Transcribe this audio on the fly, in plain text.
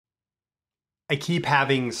I keep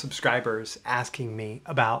having subscribers asking me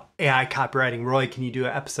about AI copywriting. Roy, can you do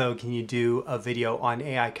an episode? Can you do a video on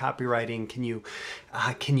AI copywriting? Can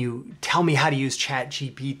you tell me how to use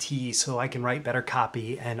ChatGPT so I can write better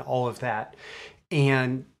copy and all of that?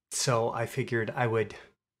 And so I figured I would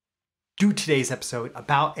do today's episode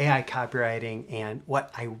about AI copywriting and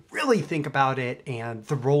what I really think about it and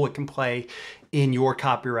the role it can play in your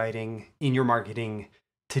copywriting, in your marketing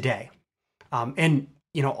today.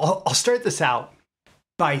 I'll start this out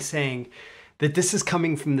by saying that this is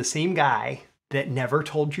coming from the same guy that never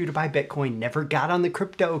told you to buy Bitcoin, never got on the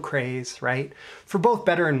crypto craze, right? For both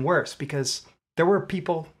better and worse, because there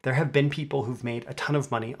have been people who've made a ton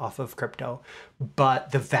of money off of crypto,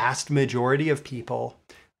 but the vast majority of people,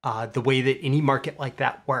 the way that any market like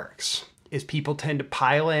that works is people tend to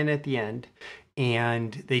pile in at the end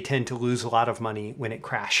and they tend to lose a lot of money when it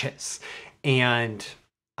crashes. And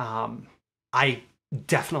I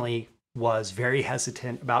definitely was very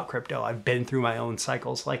hesitant about crypto. I've been through my own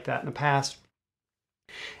cycles like that in the past.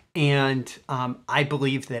 And I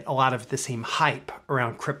believe that a lot of the same hype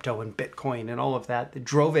around crypto and Bitcoin and all of that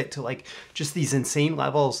drove it to like just these insane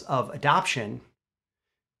levels of adoption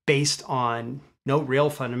based on no real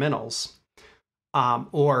fundamentals,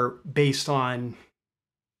 or based on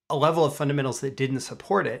a level of fundamentals that didn't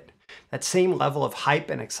support it. That same level of hype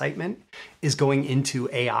and excitement is going into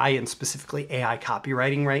AI and specifically AI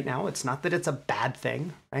copywriting right now. It's not that it's a bad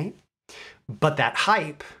thing, right? But that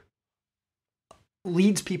hype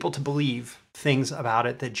leads people to believe things about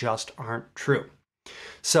it that just aren't true.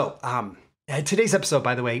 So today's episode,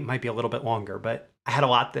 by the way, might be a little bit longer, but I had a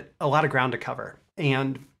lot of ground to cover.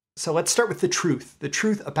 And so let's start with the truth. The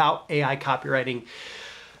truth about AI copywriting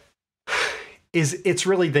is it's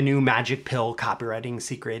really the new magic pill copywriting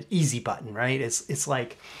secret, easy button, right? It's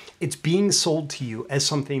like it's being sold to you as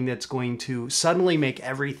something that's going to suddenly make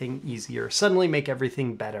everything easier, suddenly make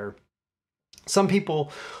everything better. Some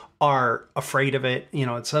people are afraid of it.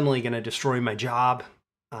 It's suddenly going to destroy my job.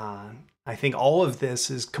 I think all of this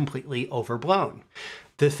is completely overblown.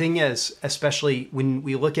 The thing is, especially when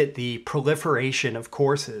we look at the proliferation of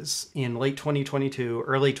courses in late 2022,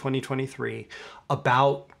 early 2023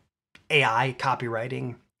 about AI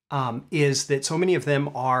copywriting, is that so many of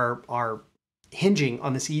them are hinging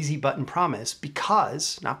on this easy button promise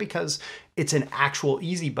not because it's an actual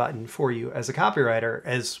easy button for you as a copywriter,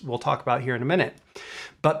 as we'll talk about here in a minute,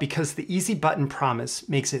 but because the easy button promise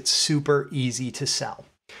makes it super easy to sell.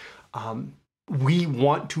 We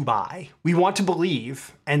want to buy, we want to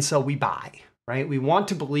believe, and so we buy. Right? We want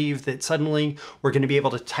to believe that suddenly we're going to be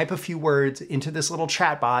able to type a few words into this little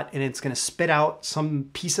chatbot and it's going to spit out some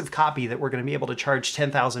piece of copy that we're going to be able to charge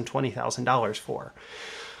 $10,000, $20,000 for.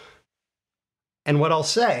 And what I'll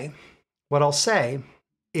say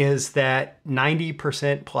is that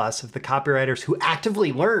 90% plus of the copywriters who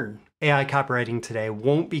actively learn AI copywriting today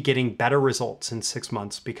won't be getting better results in 6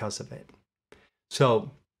 months because of it.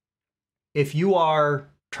 So if you are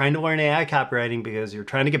trying to learn AI copywriting because you're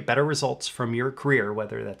trying to get better results from your career,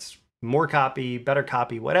 whether that's more copy, better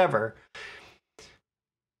copy, whatever,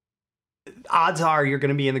 odds are you're going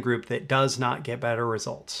to be in the group that does not get better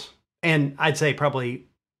results. And I'd say probably,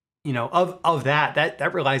 of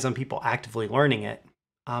that relies on people actively learning it.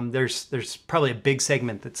 There's probably a big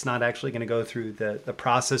segment that's not actually going to go through the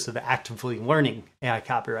process of actively learning AI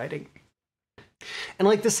copywriting. And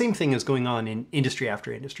like the same thing is going on in industry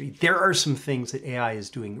after industry. There are some things that AI is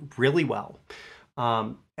doing really well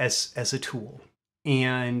as a tool.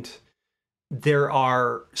 And there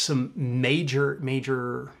are some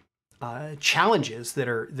major challenges that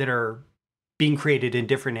are being created in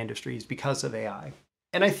different industries because of AI.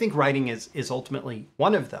 And I think writing is ultimately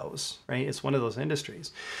one of those, right? It's one of those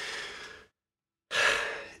industries.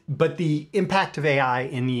 But the impact of AI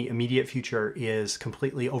in the immediate future is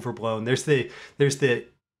completely overblown. There's the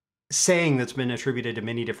saying that's been attributed to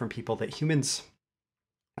many different people that humans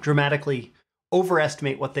dramatically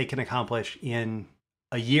overestimate what they can accomplish in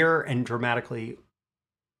a year and dramatically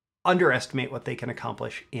underestimate what they can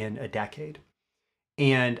accomplish in a decade.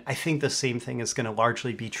 And I think the same thing is going to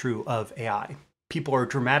largely be true of AI. People are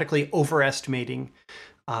dramatically overestimating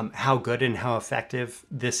how good and how effective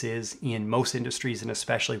this is in most industries, and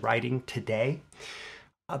especially writing today.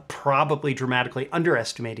 Probably dramatically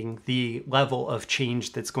underestimating the level of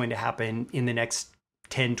change that's going to happen in the next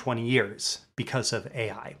 10, 20 years because of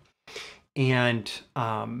AI. And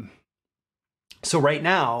so right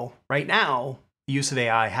now, the use of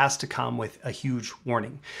AI has to come with a huge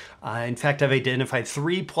warning. In fact, I've identified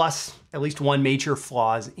 3 plus at least one major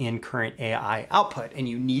flaws in current AI output, and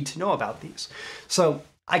you need to know about these. So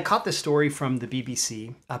I caught this story from the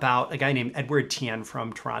BBC about a guy named Edward Tien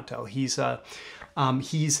from Toronto. He's a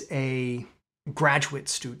graduate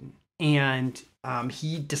student, and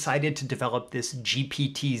he decided to develop this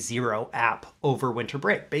GPT-0 app over winter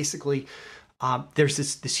break. Basically, there's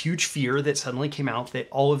this huge fear that suddenly came out that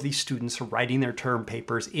all of these students are writing their term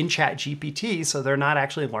papers in ChatGPT, so they're not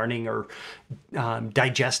actually learning or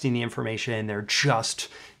digesting the information. They're just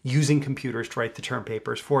using computers to write the term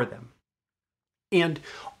papers for them. And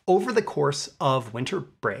over the course of winter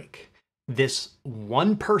break, this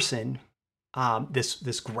one person,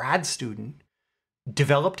 this grad student,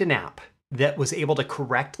 developed an app that was able to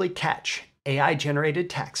correctly catch AI-generated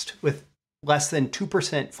text with less than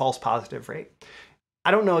 2% false positive rate.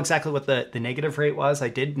 I don't know exactly what the negative rate was. I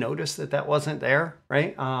did notice that wasn't there,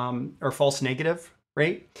 right? Or false negative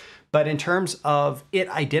rate. But in terms of it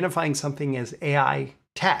identifying something as AI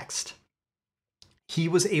text, he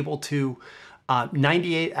was able to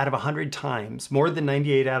 98 out of 100 times, more than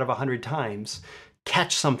 98 out of 100 times,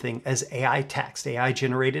 catch something as AI text, AI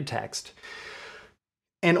generated text.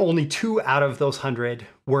 And only 2 out of those 100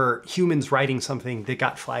 were humans writing something that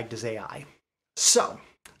got flagged as AI. So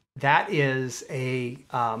that is a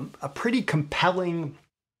pretty compelling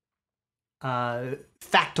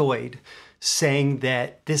factoid saying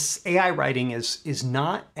that this AI writing is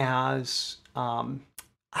not as, I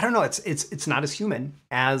don't know, it's not as human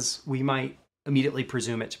as we might immediately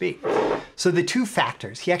presume it to be. So the two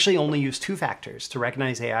factors, he actually only used 2 factors to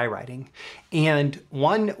recognize AI writing. And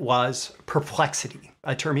one was perplexity,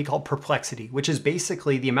 a term he called perplexity, which is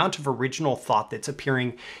basically the amount of original thought that's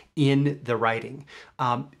appearing in the writing.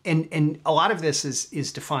 And a lot of this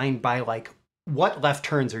is defined by like what left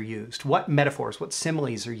turns are used, what metaphors, what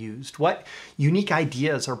similes are used, what unique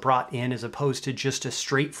ideas are brought in as opposed to just a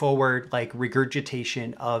straightforward like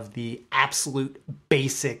regurgitation of the absolute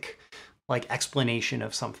basic like explanation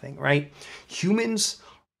of something, right? Humans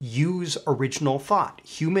use original thought.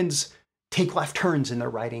 Humans take left turns in their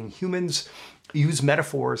writing. Humans use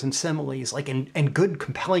metaphors and similes, like, and good,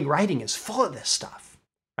 compelling writing is full of this stuff,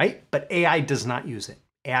 right? But AI does not use it.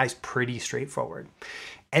 AI is pretty straightforward.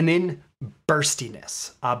 And then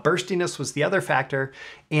burstiness. Burstiness was the other factor,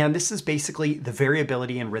 and this is basically the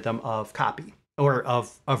variability and rhythm of copy or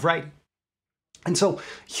of writing. And so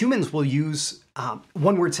humans will use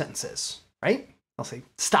one-word sentences, right? I'll say,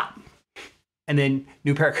 stop, and then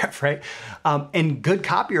new paragraph, right? And good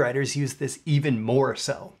copywriters use this even more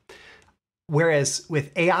so. Whereas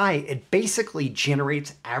with AI, it basically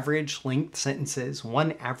generates average length sentences,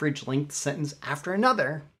 one average length sentence after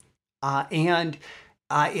another.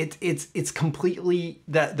 It's completely,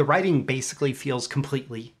 the writing basically feels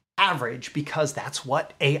completely average because that's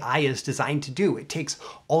what AI is designed to do. It takes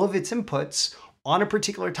all of its inputs on a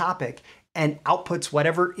particular topic and outputs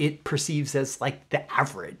whatever it perceives as like the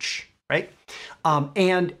average, right?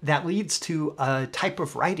 And that leads to a type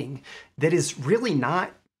of writing that is really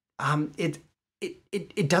not,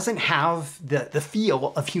 it doesn't have the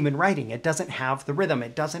feel of human writing. It doesn't have the rhythm.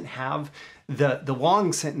 It doesn't have the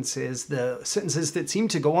long sentences, the sentences that seem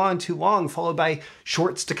to go on too long, followed by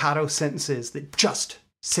short staccato sentences that just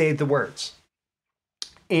say the words.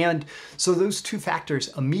 And so those two factors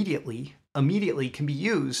immediately can be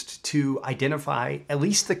used to identify at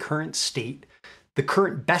least the current state, the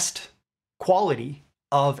current best quality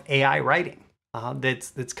of AI writing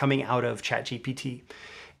that's coming out of ChatGPT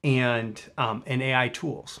and AI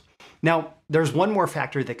tools. Now, there's one more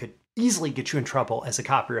factor that could easily get you in trouble as a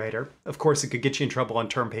copywriter. Of course, it could get you in trouble on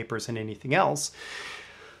term papers and anything else,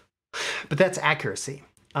 but that's accuracy.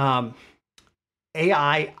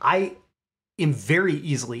 AI, I am very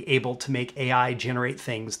easily able to make AI generate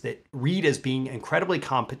things that read as being incredibly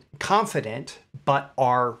confident, but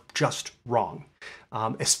are just wrong.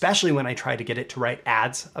 Especially when I try to get it to write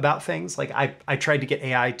ads about things. Like I tried to get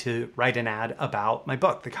AI to write an ad about my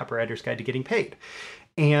book, The Copywriter's Guide to Getting Paid.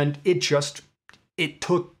 And it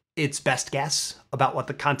took its best guess about what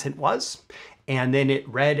the content was. And then it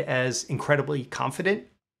read as incredibly confident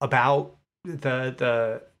about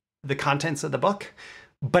the contents of the book,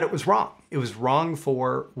 but it was wrong. It was wrong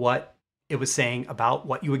for what it was saying about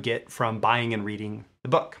what you would get from buying and reading the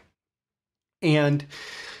book. And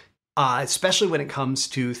especially when it comes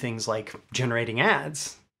to things like generating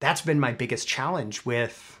ads, that's been my biggest challenge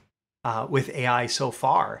with AI so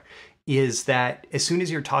far, is that as soon as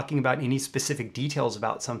you're talking about any specific details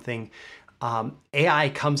about something, AI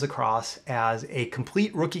comes across as a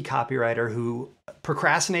complete rookie copywriter who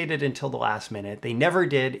procrastinated until the last minute. They never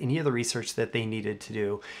did any of the research that they needed to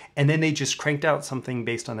do. And then they just cranked out something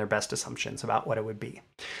based on their best assumptions about what it would be.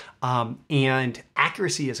 And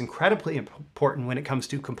accuracy is incredibly important when it comes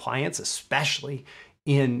to compliance, especially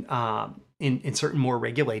in certain more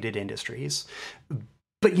regulated industries.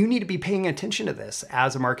 But you need to be paying attention to this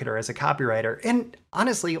as a marketer, as a copywriter. And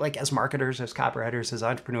honestly, like as marketers, as copywriters, as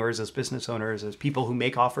entrepreneurs, as business owners, as people who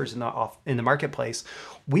make offers in the marketplace,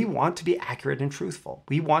 we want to be accurate and truthful.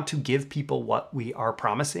 We want to give people what we are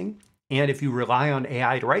promising. And if you rely on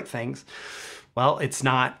AI to write things, well, it's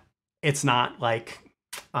not like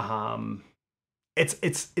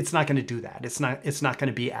it's not going to do that. It's not going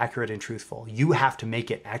to be accurate and truthful. You have to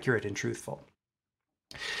make it accurate and truthful.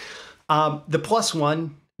 The plus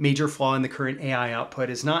one major flaw in the current AI output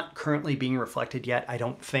is not currently being reflected yet, I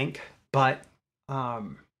don't think, but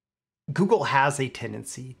Google has a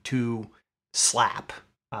tendency to slap,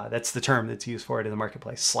 that's the term that's used for it in the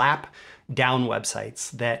marketplace, slap down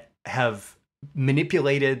websites that have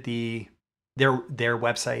manipulated their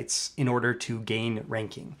websites in order to gain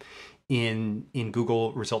ranking in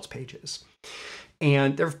Google results pages.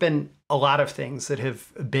 And there have been a lot of things that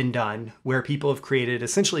have been done where people have created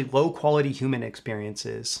essentially low quality human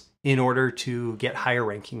experiences in order to get higher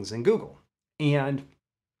rankings in Google. And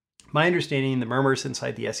my understanding, the murmurs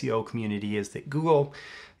inside the SEO community is that Google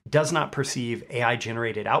does not perceive AI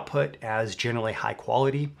generated output as generally high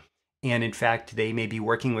quality. And in fact, they may be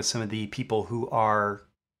working with some of the people who are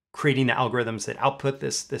creating the algorithms that output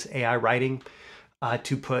this AI writing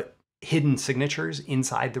to put hidden signatures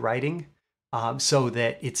inside the writing. So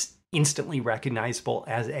that it's instantly recognizable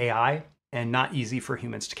as AI and not easy for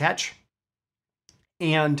humans to catch.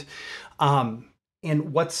 And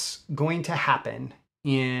what's going to happen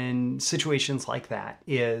in situations like that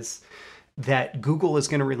is that Google is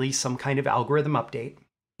going to release some kind of algorithm update.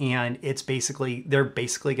 And they're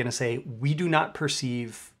basically going to say, we do not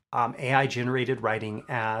perceive AI generated writing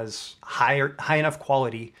as high enough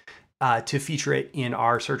quality to feature it in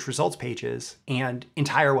our search results pages, and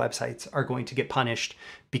entire websites are going to get punished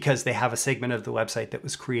because they have a segment of the website that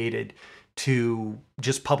was created to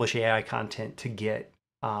just publish AI content to get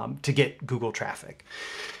Google traffic.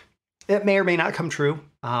 It may or may not come true,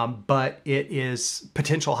 but it is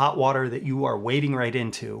potential hot water that you are wading right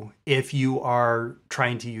into if you are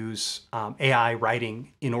trying to use AI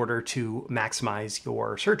writing in order to maximize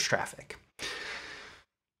your search traffic.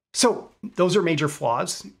 So those are major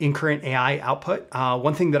flaws in current AI output.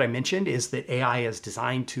 One thing that I mentioned is that AI is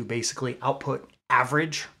designed to basically output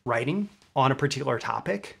average writing on a particular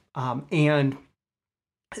topic. So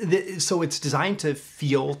it's designed to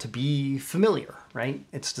be familiar, right?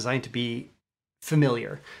 It's designed to be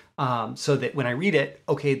familiar so that when I read it,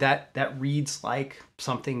 okay, that reads like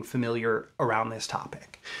something familiar around this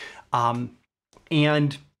topic.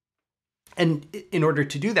 And in order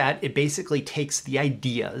to do that, it basically takes the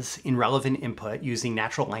ideas in relevant input using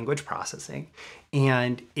natural language processing,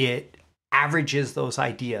 and it averages those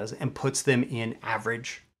ideas and puts them in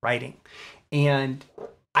average writing. And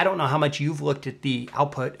I don't know how much you've looked at the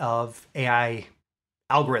output of AI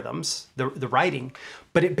algorithms, the writing,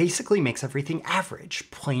 but it basically makes everything average,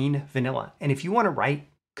 plain vanilla. And if you want to write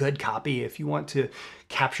good copy, if you want to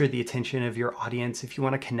capture the attention of your audience, if you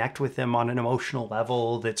want to connect with them on an emotional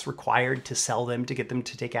level that's required to sell them, to get them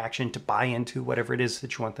to take action, to buy into whatever it is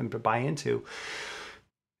that you want them to buy into,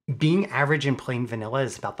 being average and plain vanilla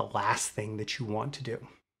is about the last thing that you want to do.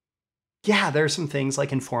 Yeah, there are some things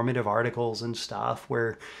like informative articles and stuff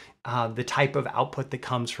where the type of output that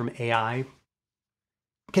comes from AI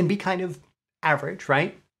can be kind of average,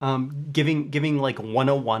 right? Giving like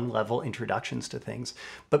 101 level introductions to things.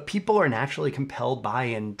 But people are naturally compelled by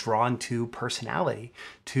and drawn to personality,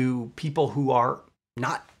 to people who are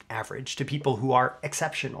not average, to people who are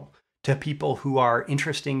exceptional, to people who are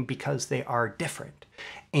interesting because they are different.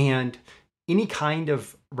 And any kind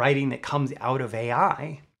of writing that comes out of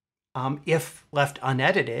AI, if left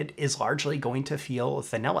unedited, is largely going to feel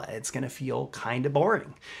vanilla. It's going to feel kind of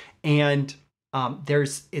boring. And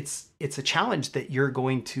it's a challenge that you're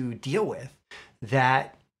going to deal with,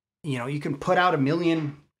 that, you can put out 1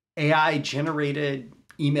 million AI generated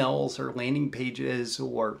emails or landing pages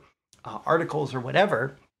or articles or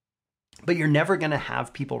whatever, but you're never going to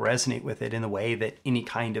have people resonate with it in the way that any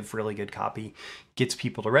kind of really good copy gets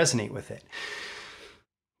people to resonate with it.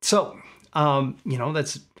 So,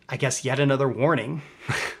 that's, I guess, yet another warning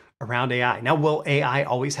around AI. Now, will AI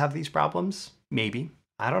always have these problems? Maybe.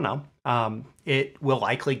 I don't know. It will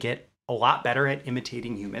likely get a lot better at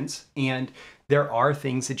imitating humans. And there are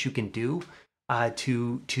things that you can do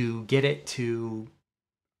to get it to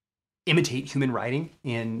imitate human writing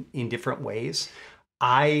in different ways.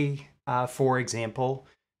 I, for example,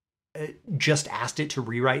 just asked it to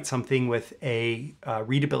rewrite something with a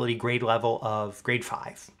readability grade level of grade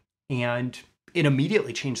 5. And it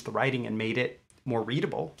immediately changed the writing and made it more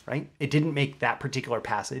readable, right? It didn't make that particular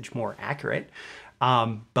passage more accurate,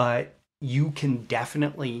 but you can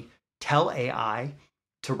definitely tell AI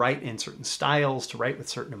to write in certain styles, to write with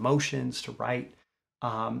certain emotions, to write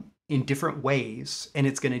in different ways, and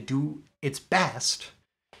it's going to do its best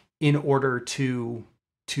in order to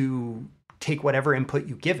take whatever input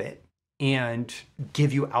you give it and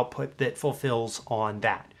give you output that fulfills on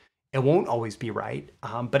that. It won't always be right,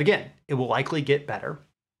 but again, it will likely get better.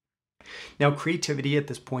 Now, creativity at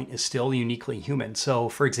this point is still uniquely human. So,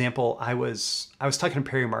 for example, I was talking to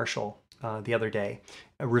Perry Marshall the other day,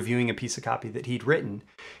 reviewing a piece of copy that he'd written,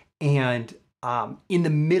 and in the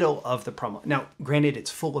middle of the promo. Now, granted,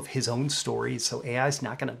 it's full of his own stories, so AI is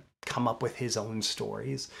not going to come up with his own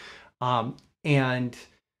stories, but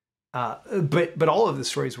all of the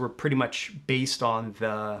stories were pretty much based on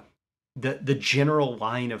the general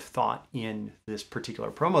line of thought in this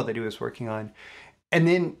particular promo that he was working on. And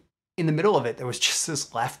then in the middle of it, there was just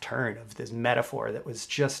this left turn of this metaphor that was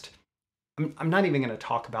just, I'm not even going to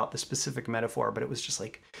talk about the specific metaphor, but it was just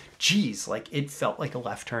like, geez, like it felt like a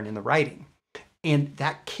left turn in the writing. And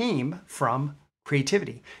that came from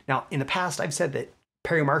creativity. Now, in the past, I've said that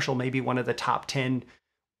Perry Marshall may be one of the top 10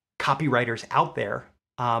 copywriters out there,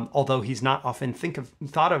 although he's not often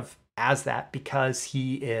thought of as that because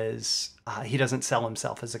he doesn't sell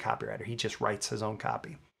himself as a copywriter. He just writes his own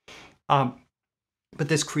copy. But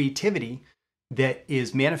this creativity that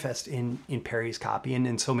is manifest in Perry's copy and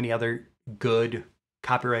in so many other good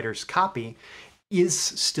copywriters' copy is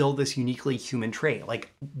still this uniquely human trait.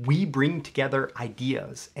 Like, we bring together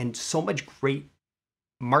ideas, and so much great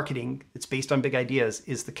marketing that's based on big ideas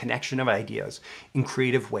is the connection of ideas in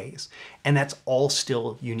creative ways. And that's all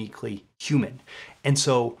still uniquely human. And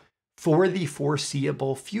so for the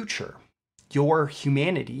foreseeable future, your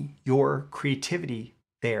humanity, your creativity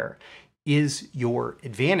there is your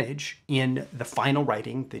advantage in the final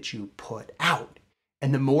writing that you put out.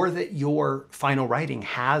 And the more that your final writing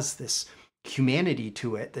has this humanity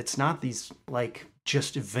to it, that's not these like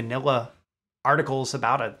just vanilla articles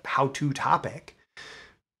about a how-to topic,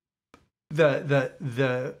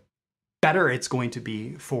 the better it's going to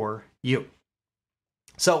be for you.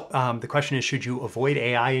 So the question is, should you avoid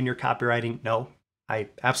AI in your copywriting? No, I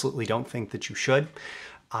absolutely don't think that you should.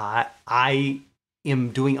 I am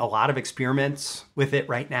doing a lot of experiments with it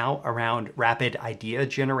right now around rapid idea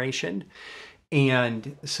generation.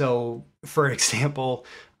 And so, for example,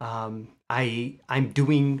 I'm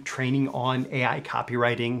doing training on AI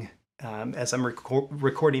copywriting as I'm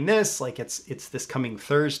recording this. Like it's this coming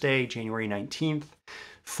Thursday, January 19th,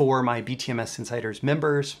 for my BTMS Insiders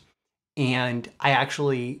members. And I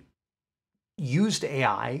actually used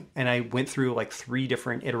AI, and I went through like 3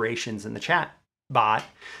 different iterations in the chat bot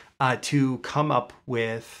to come up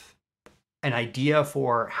with an idea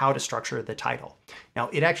for how to structure the title. Now,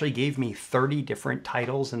 it actually gave me 30 different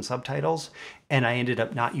titles and subtitles, and I ended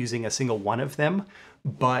up not using a single one of them.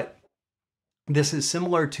 But this is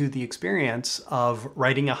similar to the experience of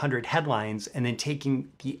writing 100 headlines and then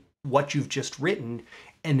taking what you've just written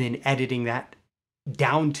and then editing that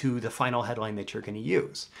down to the final headline that you're going to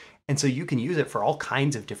use. And so you can use it for all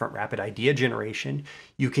kinds of different rapid idea generation.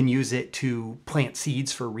 You can use it to plant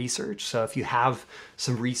seeds for research. So if you have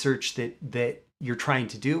some research that you're trying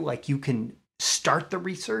to do, like you can start the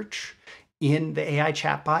research in the AI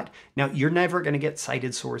chatbot. Now, you're never going to get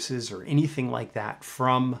cited sources or anything like that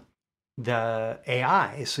from the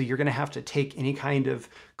AI. So you're going to have to take any kind of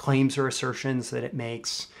claims or assertions that it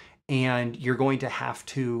makes, and you're going to have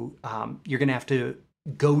to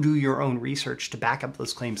go do your own research to back up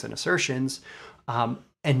those claims and assertions,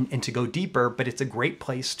 and to go deeper. But it's a great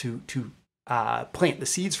place to plant the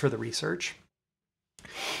seeds for the research.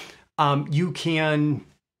 You can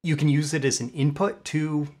use it as an input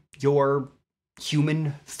to your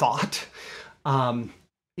human thought.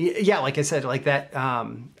 Yeah, like I said, like that.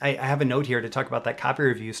 I have a note here to talk about that copy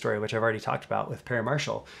review story, which I've already talked about with Perry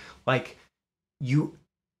Marshall. Like,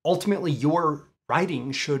 ultimately, your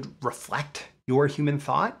writing should reflect your human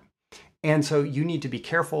thought. And so you need to be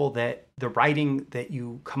careful that the writing that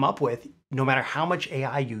you come up with, no matter how much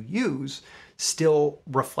AI you use, still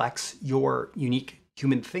reflects your unique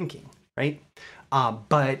human thinking, right?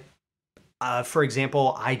 But for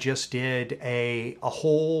example, I just did a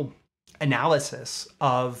whole analysis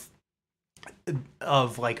of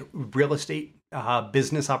like real estate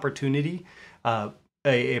business opportunity,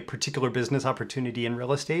 a particular business opportunity in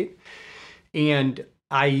real estate. And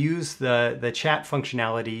I use the chat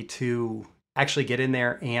functionality to actually get in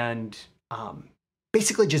there and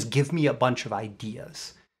basically just give me a bunch of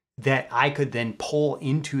ideas that I could then pull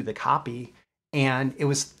into the copy And it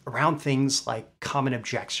was around things like common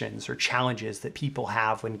objections or challenges that people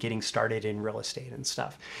have when getting started in real estate and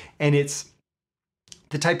stuff. And it's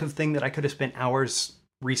the type of thing that I could have spent hours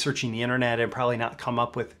researching the internet and probably not come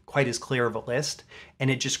up with quite as clear of a list. And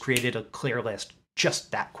it just created a clear list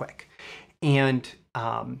just that quick. And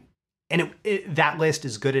that list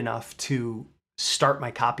is good enough to start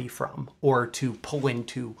my copy from, or to pull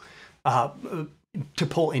into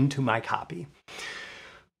my copy.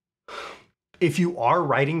 If you are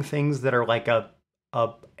writing things that are like a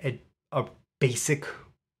basic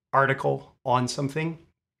article on something,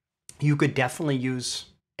 you could definitely use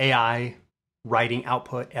AI writing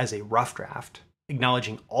output as a rough draft,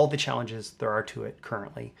 acknowledging all the challenges there are to it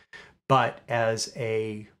currently, but as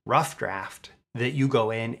a rough draft that you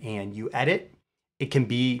go in and you edit, it can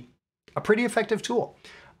be a pretty effective tool.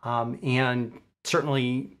 And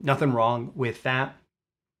certainly nothing wrong with that.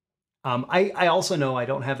 I also know, I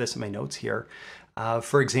don't have this in my notes here.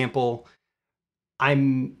 For example,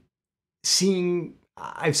 I've seen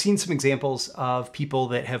some examples of people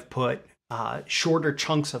that have put shorter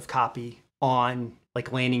chunks of copy on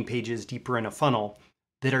like landing pages deeper in a funnel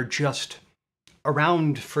that are just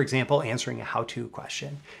around, for example, answering a how-to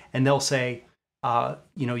question. And they'll say,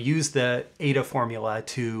 use the AIDA formula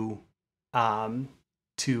to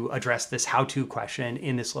address this how-to question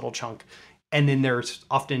in this little chunk. And then there's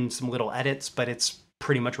often some little edits, but it's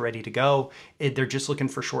pretty much ready to go. They're just looking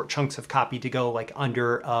for short chunks of copy to go like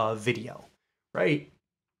under a video, right?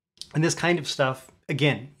 And this kind of stuff,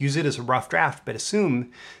 again, use it as a rough draft, but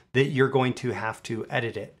assume that you're going to have to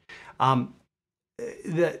edit it.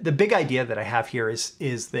 The big idea that I have here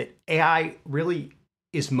is that AI really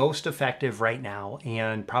is most effective right now,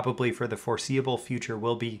 and probably for the foreseeable future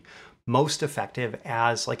will be most effective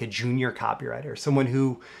as like a junior copywriter, someone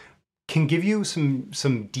who can give you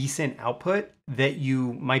some decent output that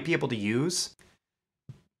you might be able to use,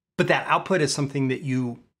 but that output is something that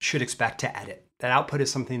you should expect to edit. That output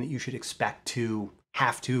is something that you should expect to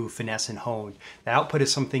have to finesse and hone. That output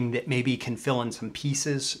is something that maybe can fill in some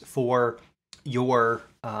pieces for your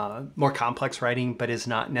more complex writing, but is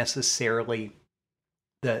not necessarily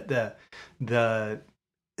the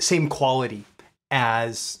same quality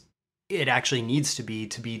as it actually needs to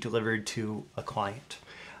be delivered to a client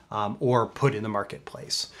or put in the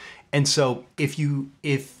marketplace. And so if you,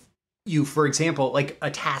 for example, like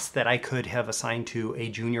a task that I could have assigned to a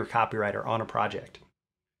junior copywriter on a project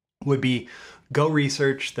would be go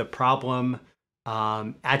research the problem,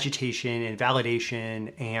 agitation and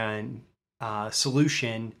validation and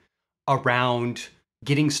solution around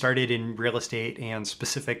getting started in real estate and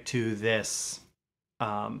specific to this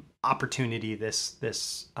opportunity,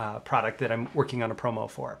 this product that I'm working on a promo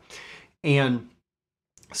for. And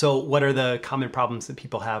so what are the common problems that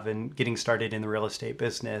people have in getting started in the real estate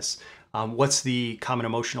business? What's the common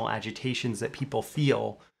emotional agitations that people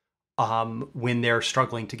feel when they're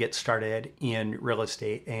struggling to get started in real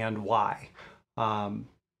estate, and why?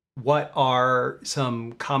 What are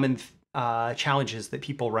some common challenges that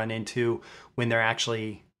people run into when they're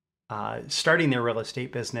actually starting their real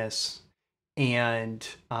estate business, and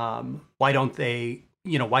why do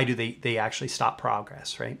they actually stop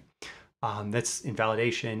progress, right? That's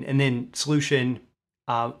invalidation. And then solution,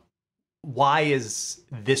 why is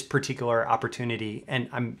this particular opportunity, and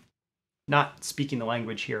I'm not speaking the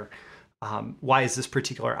language here, why is this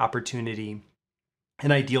particular opportunity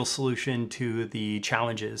an ideal solution to the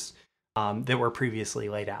challenges that were previously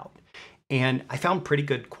laid out? And I found pretty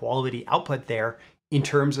good quality output there in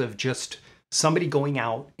terms of just somebody going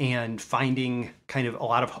out and finding kind of a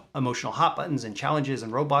lot of emotional hot buttons and challenges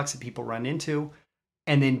and roadblocks that people run into,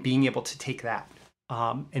 and then being able to take that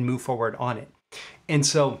and move forward on it. And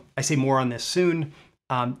so I say more on this soon.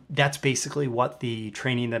 That's basically what the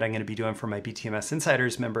training that I'm going to be doing for my BTMS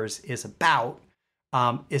Insiders members is about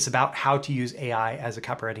how to use AI as a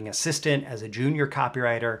copywriting assistant, as a junior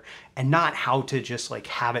copywriter, and not how to just like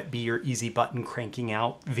have it be your easy button cranking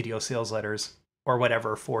out video sales letters or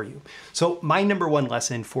whatever for you. So my number one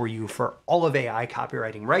lesson for you for all of AI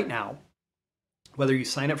copywriting right now, whether you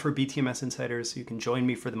sign up for BTMS Insiders so you can join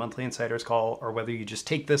me for the monthly Insiders call, or whether you just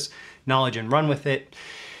take this knowledge and run with it,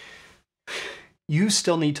 you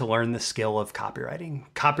still need to learn the skill of copywriting.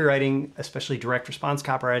 Copywriting, especially direct response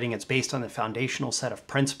copywriting, it's based on the foundational set of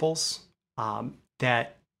principles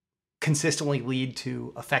that consistently lead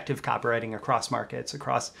to effective copywriting across markets,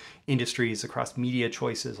 across industries, across media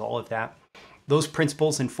choices, all of that. Those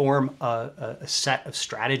principles inform a set of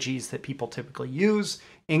strategies that people typically use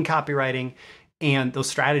in copywriting. And those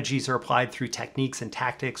strategies are applied through techniques and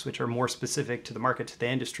tactics, which are more specific to the market, to the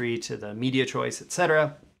industry, to the media choice, et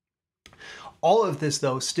cetera. All of this,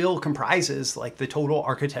 though, still comprises like the total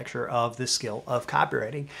architecture of the skill of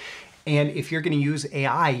copywriting. And if you're going to use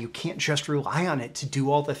AI, you can't just rely on it to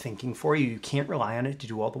do all the thinking for you. You can't rely on it to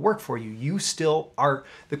do all the work for you. You still are,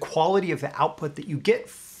 the quality of the output that you get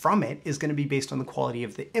from it is going to be based on the quality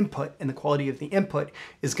of the input, and the quality of the input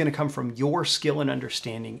is going to come from your skill and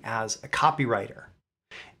understanding as a copywriter.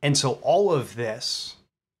 And so all of this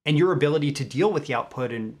and your ability to deal with the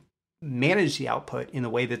output and manage the output in the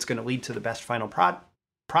way that's going to lead to the best final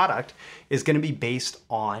product is going to be based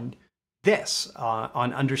on this,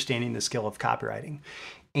 on understanding the skill of copywriting.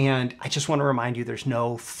 And I just want to remind you, there's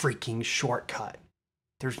no freaking shortcut.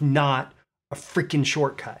 There's not a freaking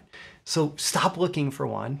shortcut. So stop looking for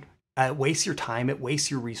one. It wastes your time. It wastes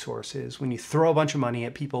your resources. When you throw a bunch of money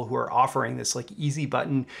at people who are offering this like easy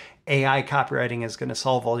button AI copywriting is going to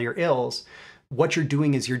solve all your ills, what you're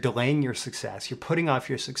doing is you're delaying your success. You're putting off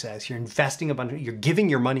your success. You're investing you're giving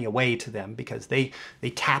your money away to them because they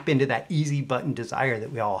tap into that easy button desire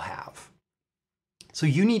that we all have. So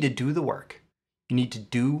you need to do the work. You need to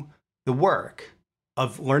do the work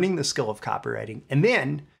of learning the skill of copywriting, and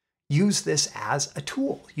then use this as a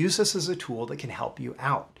tool. Use this as a tool that can help you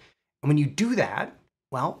out. And when you do that,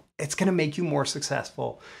 well, it's going to make you more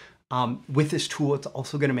successful. With this tool, it's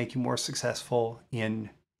also going to make you more successful in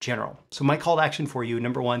general. So my call to action for you,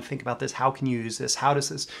 number one, think about this. How can you use this? How does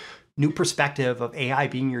this new perspective of AI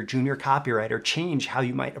being your junior copywriter change how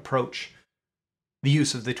you might approach the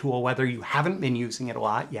use of the tool, whether you haven't been using it a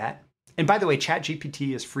lot yet? And by the way,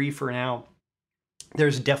 ChatGPT is free for now.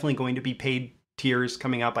 There's definitely going to be paid tiers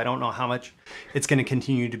coming up. I don't know how much it's going to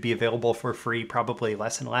continue to be available for free, probably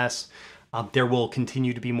less and less. There will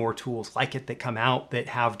continue to be more tools like it that come out that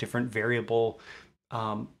have different variable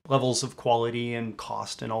levels of quality and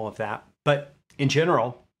cost and all of that. But in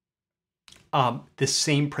general, this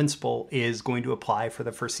same principle is going to apply for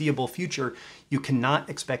the foreseeable future. You cannot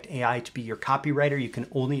expect AI to be your copywriter. You can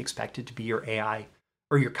only expect it to be your AI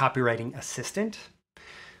or your copywriting assistant,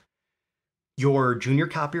 your junior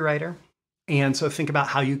copywriter. And so think about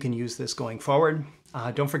how you can use this going forward.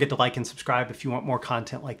 Don't forget to like and subscribe if you want more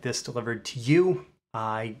content like this delivered to you.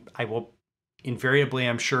 I will invariably,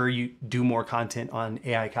 I'm sure, you do more content on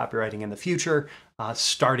AI copywriting in the future,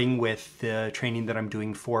 starting with the training that I'm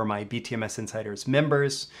doing for my BTMS Insiders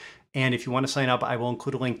members. And if you want to sign up, I will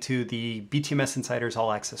include a link to the BTMS Insiders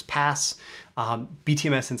All Access Pass.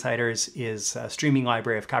 BTMS Insiders is a streaming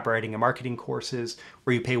library of copywriting and marketing courses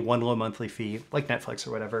where you pay one low monthly fee, like Netflix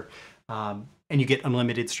or whatever. And you get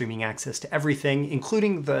unlimited streaming access to everything,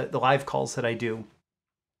 including the live calls that I do,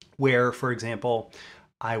 where, for example,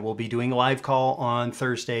 I will be doing a live call on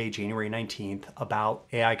Thursday, January 19th about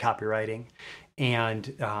AI copywriting. And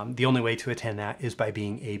the only way to attend that is by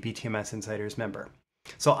being a BTMS Insiders member.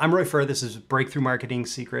 So I'm Roy Furr. This is Breakthrough Marketing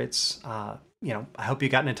Secrets. I hope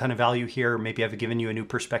you've gotten a ton of value here. Maybe I've given you a new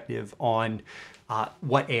perspective on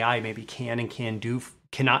what AI maybe can and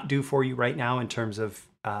cannot do for you right now in terms of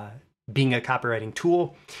being a copywriting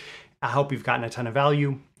tool. I hope you've gotten a ton of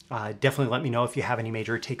value. Definitely let me know if you have any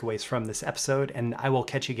major takeaways from this episode, and I will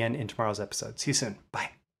catch you again in tomorrow's episode. See you soon. Bye.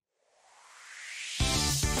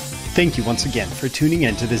 Thank you once again for tuning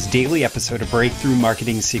in to this daily episode of Breakthrough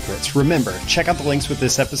Marketing Secrets. Remember, check out the links with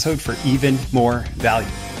this episode for even more value.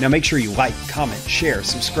 Now make sure you like, comment, share,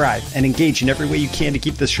 subscribe, and engage in every way you can to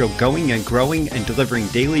keep this show going and growing and delivering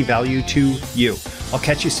daily value to you. I'll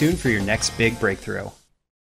catch you soon for your next big breakthrough.